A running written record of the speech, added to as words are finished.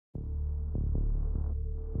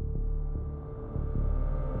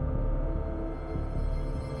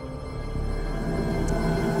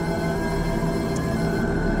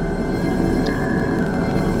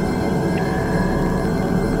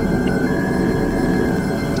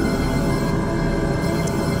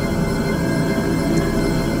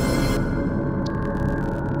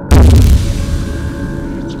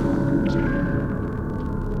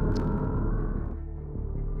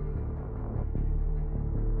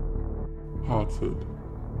Hertford.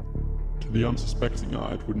 To the unsuspecting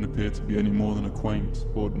eye, it wouldn't appear to be any more than a quaint,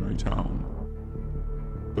 ordinary town.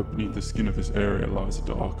 But beneath the skin of this area lies a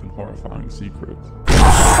dark and horrifying secret.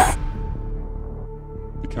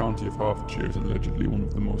 The county of Hertfordshire is allegedly one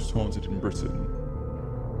of the most haunted in Britain,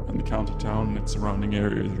 and the county town and its surrounding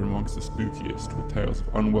areas are amongst the spookiest, with tales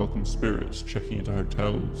of unwelcome spirits checking into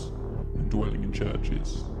hotels and dwelling in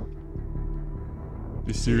churches.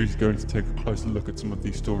 This series is going to take a closer look at some of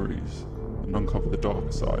these stories and uncover the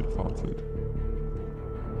darker side of Hertford.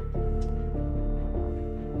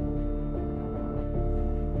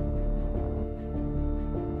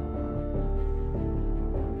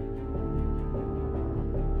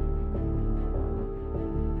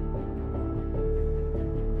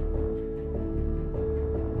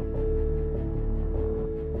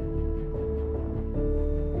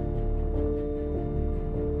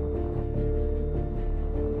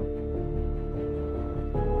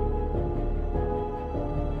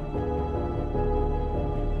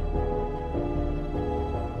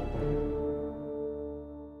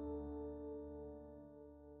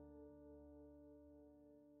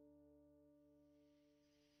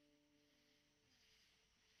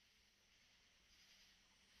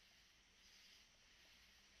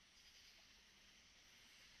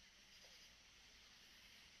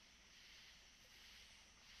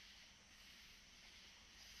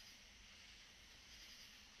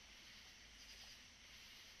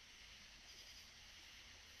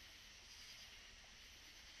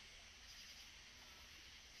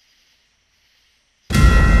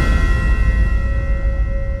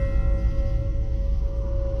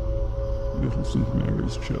 Little St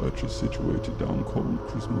Mary's Church is situated down Cold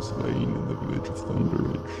Christmas Lane in the village of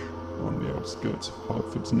Thunderidge, on the outskirts of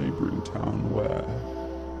Hertford's neighbouring town, where,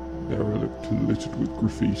 derelict and littered with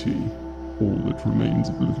graffiti, all that remains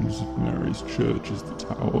of Little St Mary's Church is the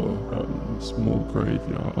tower and a small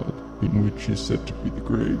graveyard, in which is said to be the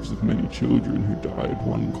graves of many children who died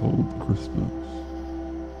one cold Christmas.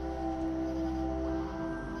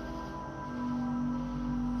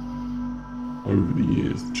 Over the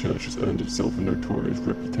years, the church has earned itself a notorious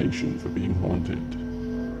reputation for being haunted,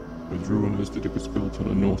 with rumours that it was built on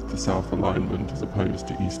a north-to-south alignment as opposed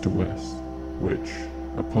to east to west, which,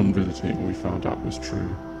 upon visiting, we found out was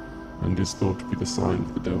true, and is thought to be the sign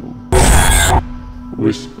of the devil.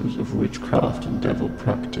 Whispers of witchcraft and devil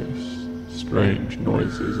practice, strange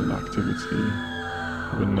noises and activity,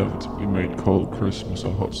 have inevitably made Cold Christmas a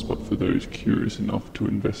hotspot for those curious enough to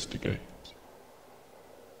investigate.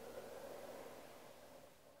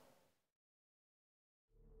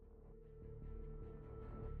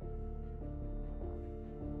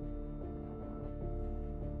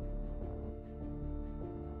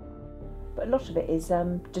 But a lot of it is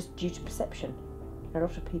just due to perception. A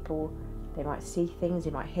lot of people, they might see things, they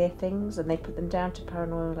might hear things, and they put them down to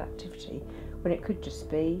paranormal activity, when it could just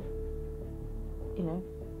be,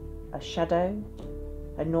 a shadow,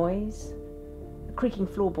 a noise. A creaking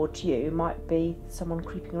floorboard to you might be someone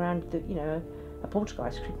creeping around, a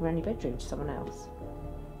poltergeist creeping around your bedroom to someone else.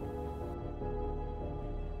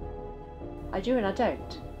 I do and I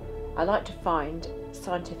don't. I like to find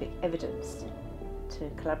scientific evidence to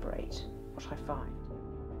collaborate what I find.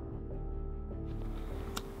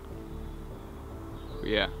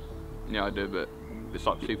 Yeah, I do, but it's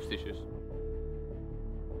like superstitious.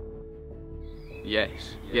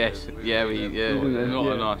 Yes, not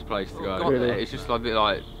a nice place to go. Really? It's just like a bit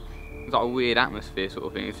like, it's like a weird atmosphere sort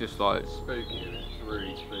of thing. It's just like Spooky, it's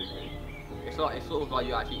really spooky. it's sort of like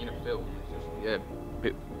you're actually in a film. It's just,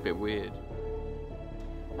 bit weird.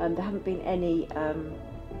 There haven't been any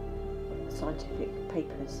scientific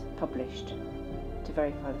papers published to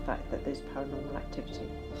verify the fact that there's paranormal activity.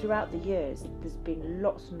 Throughout the years, there's been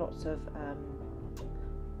lots and lots of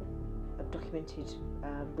documented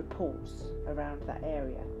reports around that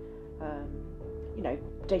area,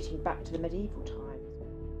 dating back to the medieval times.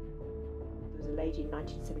 There was a lady in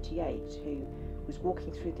 1978 who was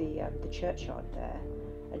walking through the churchyard there,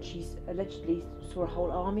 and she allegedly saw a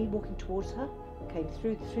whole army walking towards her, came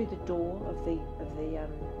through the door of the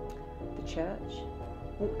church,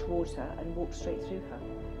 walked towards her and walked straight through her,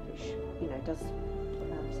 which does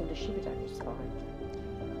send a shiver down your spine.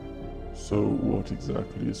 So what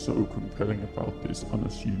exactly is so compelling about this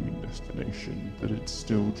unassuming destination that it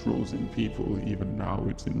still draws in people even now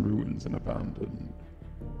it's in ruins and abandoned?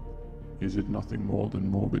 Is it nothing more than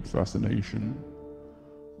morbid fascination?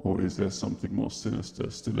 Or is there something more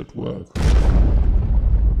sinister still at work?